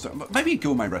restaurant or something. Maybe a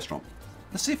gourmet restaurant.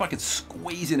 Let's see if I can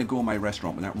squeeze in a gourmet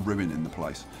restaurant without ruining the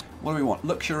place. What do we want?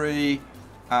 Luxury,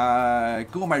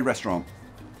 gourmet restaurant.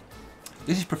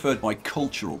 This is preferred by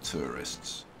cultural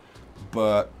tourists,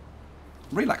 but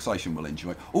relaxation will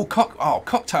enjoy. Oh,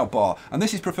 cocktail bar. And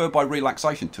this is preferred by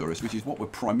relaxation tourists, which is what we're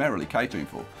primarily catering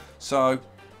for. So,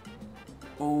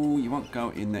 oh, you won't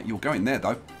go in there. You'll go in there,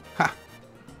 though. Ha!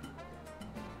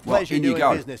 Well, pleasure in you doing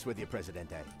go. Business with you,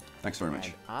 Presidente. Thanks very much.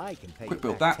 And I can pay Quick you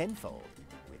build back that. tenfold.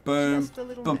 Boom.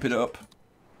 Bump it up.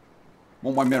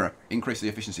 Want my mirror. Increase the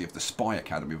efficiency of the Spy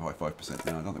Academy by 5%.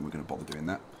 No, I don't think we're going to bother doing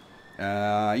that.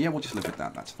 Yeah, we'll just live with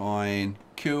that. That's fine.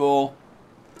 Cool.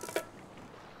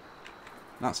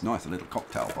 That's nice. A little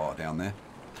cocktail bar down there.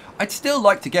 I'd still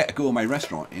like to get a gourmet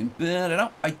restaurant in,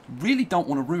 but I really don't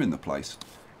want to ruin the place.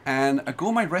 And a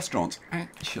gourmet restaurant's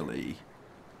actually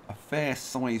a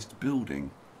fair-sized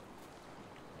building.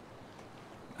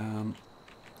 I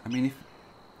mean, if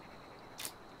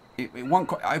it won't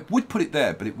quite, I would put it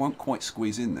there, but it won't quite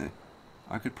squeeze in there.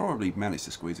 I could probably manage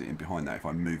to squeeze it in behind that if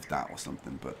I moved that or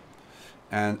something. But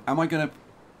and am I gonna?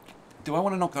 Do I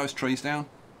want to knock those trees down?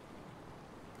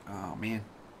 Oh man,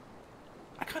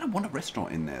 I kind of want a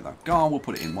restaurant in there though. Go on, we'll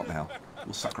put it in. What the hell?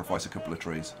 We'll sacrifice a couple of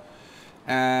trees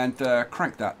and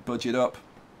crank that budget up.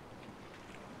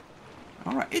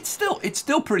 All right, it's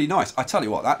still pretty nice. I tell you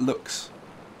what, that looks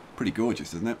pretty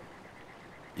gorgeous, doesn't it?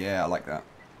 Yeah, I like that.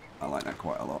 I like that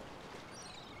quite a lot.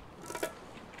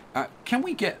 Can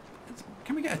we get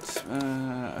a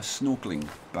snorkeling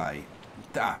bay?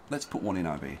 Let's put one in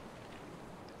over here.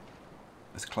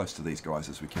 As close to these guys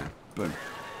as we can. Boom.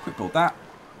 Quick build that.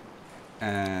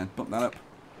 And bump that up.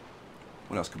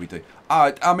 What else could we do?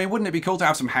 I mean, wouldn't it be cool to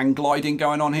have some hang gliding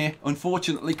going on here?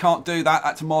 Unfortunately, can't do that.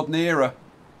 That's a modern era.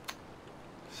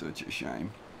 Such a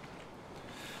shame.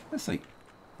 Let's see.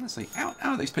 Let's see. How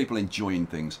are these people enjoying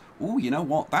things? Oh, you know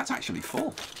what? That's actually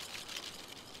full.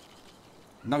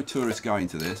 No tourists going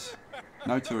to this.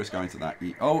 No tourists going to that.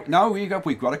 Oh, no, we've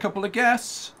got a couple of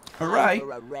guests. Hooray.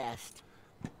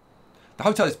 The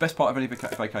hotel is the best part of any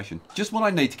vacation. Just what I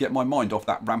need to get my mind off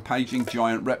that rampaging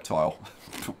giant reptile.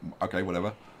 Okay,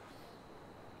 whatever.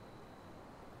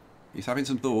 He's having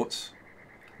some thoughts.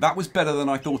 That was better than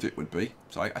I thought it would be.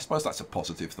 So I suppose that's a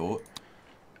positive thought.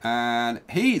 And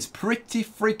he's pretty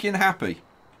freaking happy.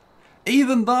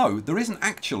 Even though there isn't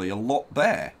actually a lot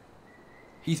there.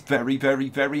 He's very, very,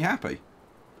 very happy.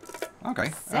 Okay.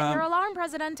 Set your alarm,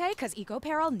 Presidente, because Eco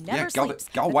Peril never sleeps.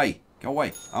 Go away. Go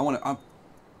away. I'm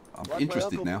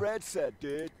interested now. Fred said,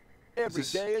 dude. Every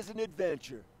day is an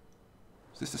adventure.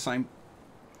 Is this the same?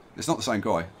 It's not the same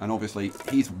guy. And obviously,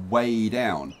 he's way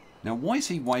down. Now, why is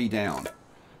he way down?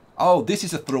 Oh, this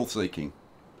is a thrill-seeking.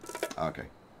 Okay.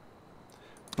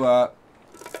 But,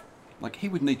 like, he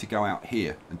would need to go out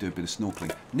here and do a bit of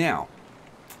snorkeling. Now,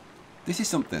 this is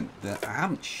something that I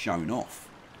haven't shown off.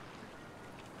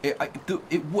 I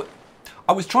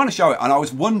was trying to show it, and I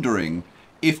was wondering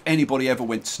if anybody ever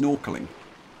went snorkeling.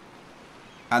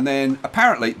 And then,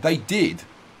 apparently, they did.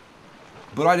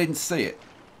 But I didn't see it.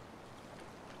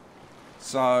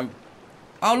 So...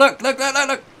 Oh, look.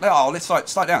 Oh, let's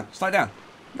slow down.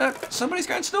 Look, somebody's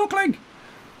going snorkeling.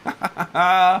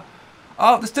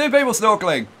 Oh, there's two people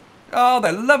snorkeling. Oh,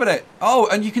 they're loving it. Oh,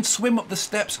 and you can swim up the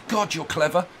steps. God, you're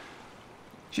clever.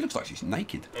 She looks like she's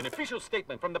naked. An official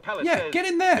statement from the palace says, get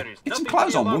in there. Get some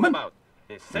clothes on, woman.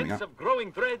 The sense of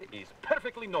growing thread is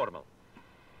perfectly normal.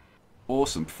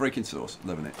 Awesome freaking sauce.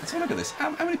 Loving it. Let's have a look at this.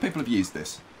 How many people have used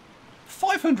this?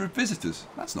 500 visitors.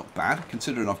 That's not bad,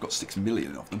 considering I've got 6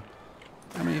 million of them.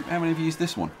 How many have used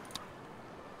this one?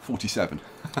 47.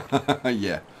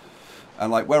 Yeah. And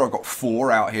like where I've got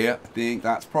 4 out here, I think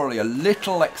that's probably a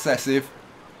little excessive.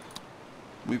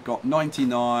 We've got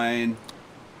 99,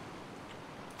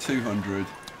 200,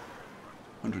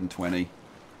 120,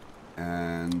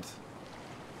 and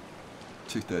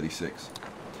 236.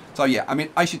 So yeah, I mean,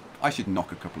 I should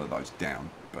knock a couple of those down,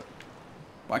 but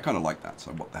I kind of like that.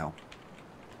 So what the hell?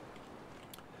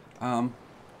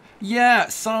 Yeah.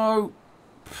 So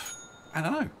I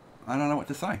don't know what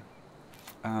to say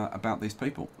about these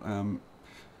people.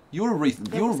 You're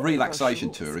a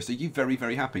relaxation tourist. Are you very,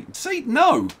 very happy? See,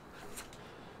 no.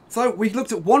 So we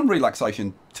looked at one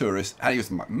relaxation tourist, and he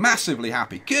was massively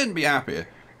happy. Couldn't be happier.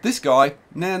 This guy,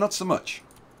 nah, not so much.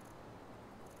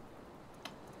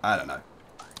 I don't know.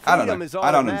 I don't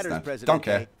understand. Don't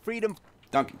care. Freedom.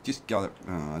 Don't just go.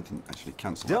 Oh, I didn't actually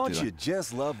cancel that. Don't you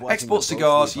just love watching export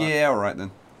cigars? Yeah, all right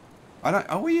then. I don't.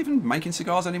 Are we even making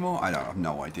cigars anymore? I have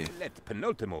no idea.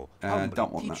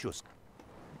 Don't want that.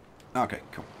 Okay,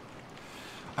 cool.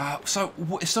 So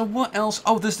what else?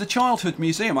 Oh, there's the childhood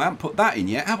museum. I haven't put that in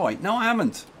yet, have I? No, I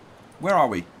haven't. Where are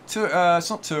we? It's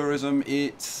not tourism.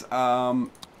 It's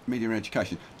media and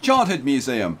education. Childhood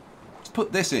museum. Let's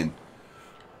put this in.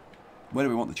 Where do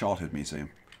we want the childhood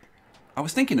museum? I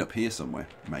was thinking up here somewhere,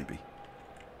 maybe.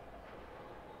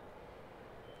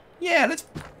 Yeah,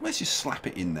 let's just slap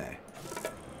it in there.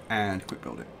 And quick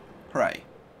build it. Hooray.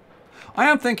 I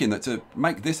am thinking that to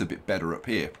make this a bit better up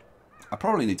here, I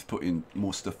probably need to put in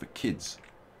more stuff for kids.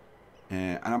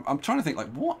 And I'm trying to think, like,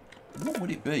 what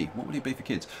would it be? What would it be for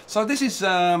kids? So this is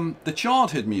the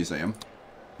Childhood Museum.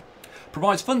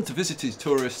 Provides fun to visiting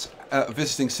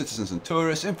citizens and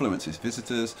tourists. Influences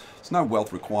visitors. There's no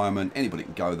wealth requirement. Anybody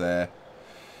can go there.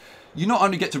 You not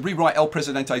only get to rewrite El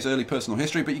Presidente's early personal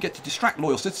history, but you get to distract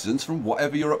loyal citizens from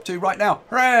whatever you're up to right now.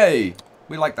 Hooray!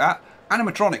 We like that.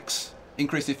 Animatronics.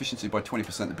 Increase the efficiency by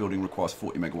 20%. The building requires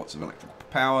 40 megawatts of electrical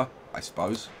power, I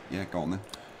suppose. Yeah, go on then.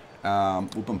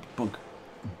 We'll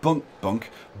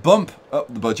bump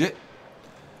up the budget.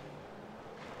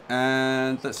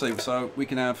 And let's see, so we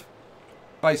can have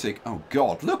basic. Oh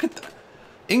God, look at that.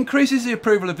 Increases the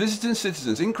approval of visiting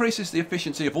citizens. Increases the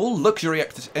efficiency of all luxury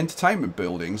entertainment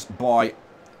buildings by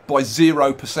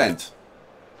 0%.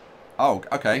 Oh,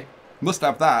 okay. Must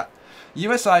have that.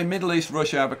 USA, Middle East,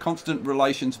 Russia have a constant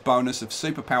relations bonus of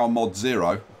superpower mod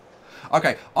 0.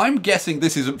 Okay, I'm guessing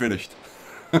this isn't finished.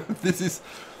 This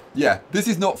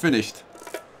is not finished.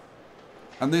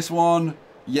 And this one,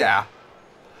 yeah.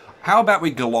 How about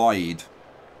we glide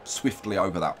swiftly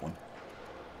over that one?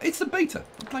 It's the beta.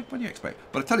 Like, what do you expect?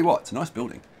 But I tell you what, it's a nice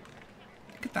building.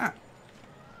 Look at that.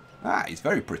 Ah, it's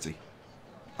very pretty.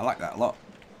 I like that a lot.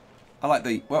 I like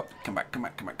the... Well, come back.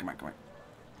 Oh.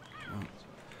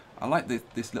 I like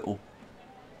this little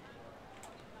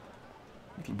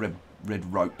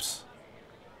red ropes.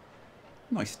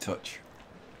 Nice touch.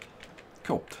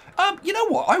 cool. You know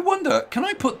what? I wonder, can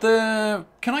I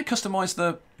customize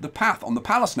the path on the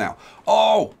palace now?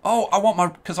 Oh, I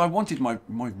want because I wanted my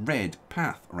red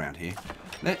path around here.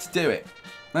 Let's do it.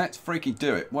 Let's freaking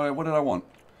do it. What did I want?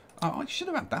 Oh, I should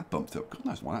have had that bumped up. God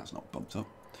knows why that's not bumped up.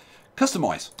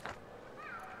 Customize.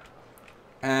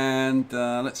 And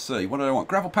let's see. What do I want?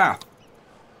 Gravel path.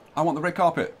 I want the red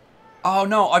carpet. Oh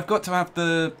no, I've got to have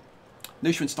the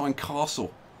Neuschwanstein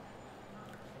Castle,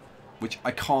 which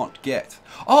I can't get.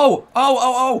 Oh!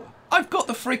 I've got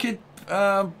the freaking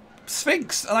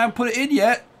Sphinx, and I haven't put it in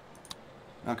yet.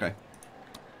 Okay.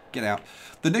 Get out.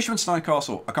 The Neuschwanstein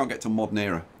Castle, I can't get to Modern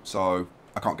Era, so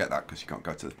I can't get that because you can't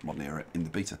go to Modern Era in the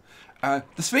beta. The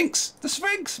Sphinx! The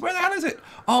Sphinx! Where the hell is it?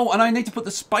 Oh, and I need to put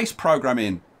the space program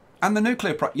in. And the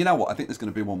nuclear you know what? I think there's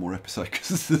going to be one more episode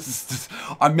because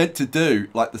I meant to do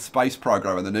like the space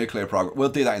program and the nuclear program. We'll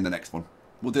do that in the next one.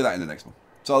 We'll do that in the next one.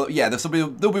 So yeah,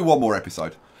 there'll be one more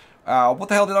episode. What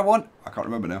the hell did I want? I can't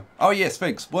remember now. Oh yeah,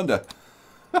 Sphinx. Wonder.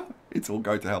 It's all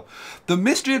going to hell. The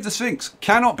mystery of the Sphinx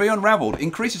cannot be unravelled.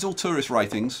 Increases all tourist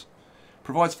ratings.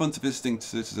 Provides fun to visiting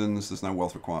citizens. There's no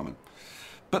wealth requirement.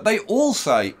 But they all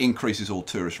say increases all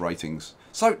tourist ratings.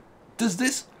 So does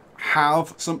this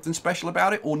have something special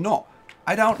about it or not?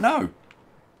 I don't know.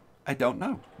 I don't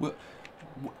know.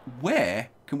 Where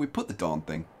can we put the darn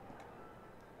thing?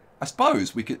 I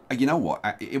suppose we could, you know what,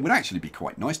 it would actually be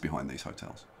quite nice behind these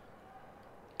hotels.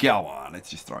 Go on, let's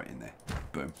just throw it in there.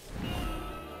 Boom.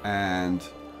 And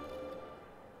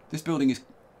this building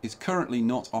is currently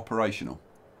not operational.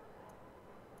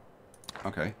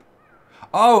 Okay.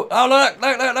 Oh,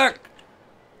 look.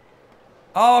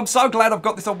 Oh, I'm so glad I've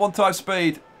got this on 1x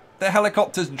speed. The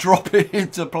helicopter's dropping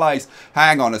into place.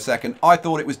 Hang on a second. I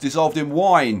thought it was dissolved in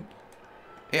wine.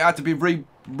 It had to be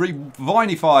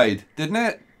re-vinified, didn't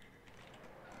it?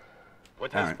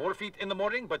 What has 4 feet in the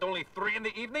morning, but only 3 in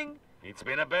the evening? It's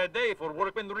been a bad day for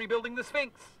workmen rebuilding the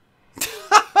Sphinx.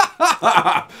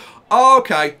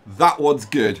 Okay, that one's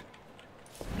good.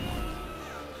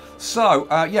 So,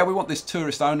 yeah, we want this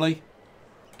tourist only.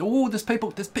 Oh, there's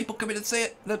people coming to see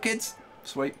it. Look, kids.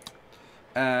 Sweet.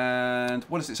 And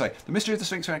what does it say? The mystery of the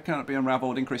Sphinx cannot be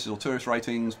unravelled. Increases all tourist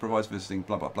ratings. Provides visiting.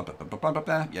 Blah blah blah blah blah blah blah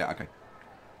blah. Yeah. Okay.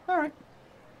 All right.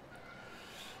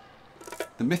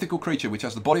 The mythical creature which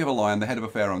has the body of a lion, the head of a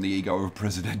pharaoh, and the ego of a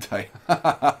presidente.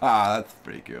 That's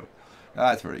pretty cool.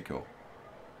 That's very cool.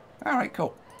 All right.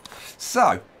 Cool.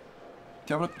 So,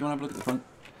 do you want to have a look at the front?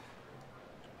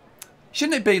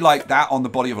 Shouldn't it be like that on the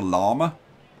body of a llama?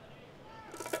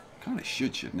 Kind of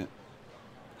should, shouldn't it?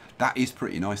 That is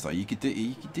pretty nice though. You could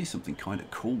do something kind of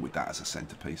cool with that as a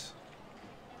centerpiece.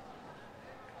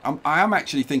 I am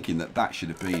actually thinking that should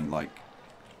have been like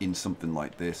in something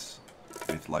like this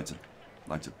with loads of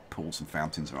pools and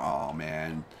fountains. Oh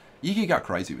man, you could go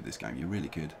crazy with this game. You really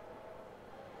could.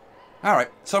 All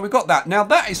right, so we've got that. Now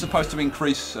that is supposed to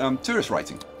increase tourist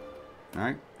rating. All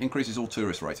right, increases all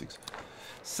tourist ratings.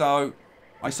 So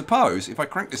I suppose if I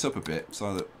crank this up a bit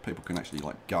so that people can actually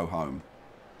like go home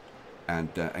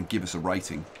and give us a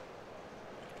rating,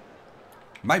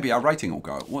 maybe our rating will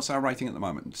go up. What's our rating at the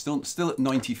moment? Still at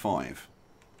 95.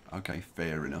 Okay,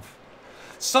 fair enough.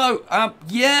 So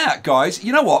yeah, guys,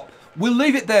 you know what? We'll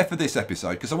leave it there for this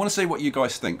episode because I want to see what you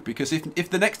guys think. Because if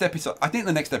the next episode, I think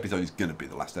the next episode is going to be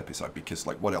the last episode because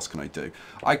like what else can I do?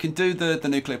 I can do the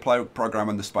nuclear program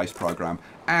and the space program,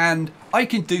 and I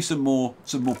can do some more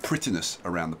prettiness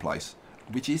around the place,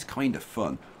 which is kind of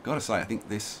fun. Gotta say, I think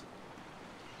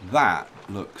that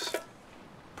looks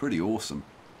pretty awesome.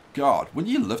 God,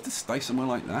 wouldn't you love to stay somewhere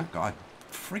like that? God,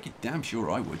 freaking damn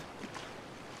sure I would.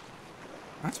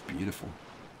 That's beautiful.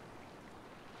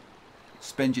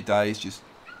 Spend your days just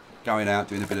going out,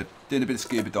 doing a bit of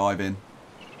scuba diving.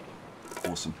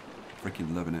 Awesome.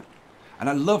 Freaking loving it. And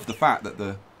I love the fact that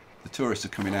the tourists are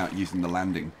coming out using the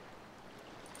landing.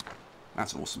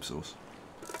 That's awesome sauce.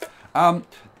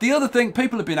 The other thing,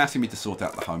 people have been asking me to sort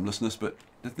out the homelessness, but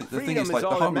the thing is, like, the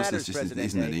homelessness just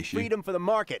isn't an issue. Freedom for the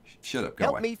market. Shut up, go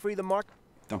away. Help me free the market.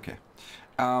 Don't care.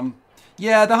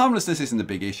 Yeah, the homelessness isn't a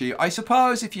big issue. I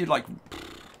suppose if you'd like,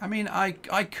 I mean, I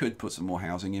could put some more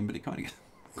housing in, but it kind of,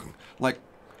 like,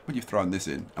 when you've thrown this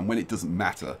in, and when it doesn't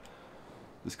matter,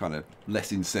 there's kind of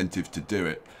less incentive to do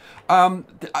it.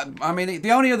 I mean,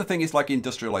 the only other thing is like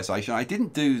industrialization. I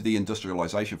didn't do the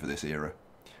industrialization for this era,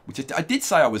 which I did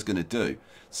say I was going to do.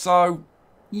 So,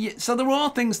 yeah, so there are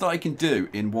things that I can do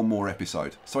in one more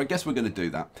episode. So I guess we're going to do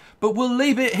that. But we'll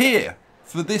leave it here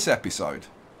for this episode.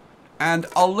 And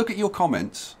I'll look at your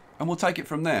comments and we'll take it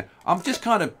from there. I'm just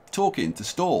kind of talking to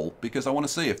stall because I want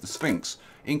to see if the Sphinx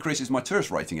increases my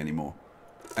tourist rating anymore.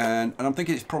 And I'm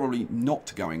thinking it's probably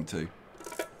not going to.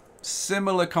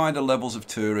 Similar kind of levels of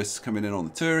tourists coming in on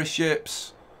the tourist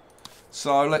ships.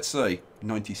 So let's see.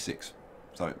 96.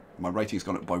 So my rating's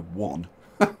gone up by 1.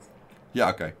 Yeah,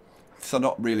 okay. So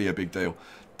not really a big deal.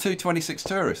 226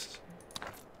 tourists.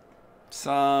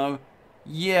 So,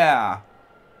 yeah.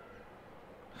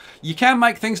 You can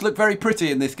make things look very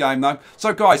pretty in this game, though.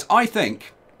 So, guys, I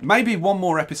think maybe one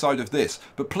more episode of this.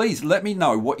 But please let me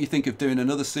know what you think of doing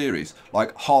another series,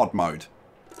 like hard mode.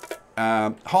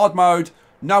 Hard mode,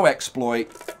 no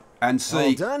exploit, and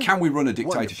see, can we run a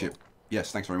dictatorship? Wonderful.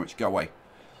 Yes, thanks very much. Go away.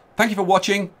 Thank you for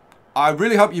watching. I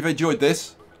really hope you've enjoyed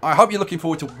this. I hope you're looking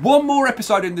forward to one more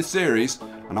episode in this series,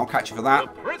 and I'll catch you for that.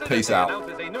 Peace out.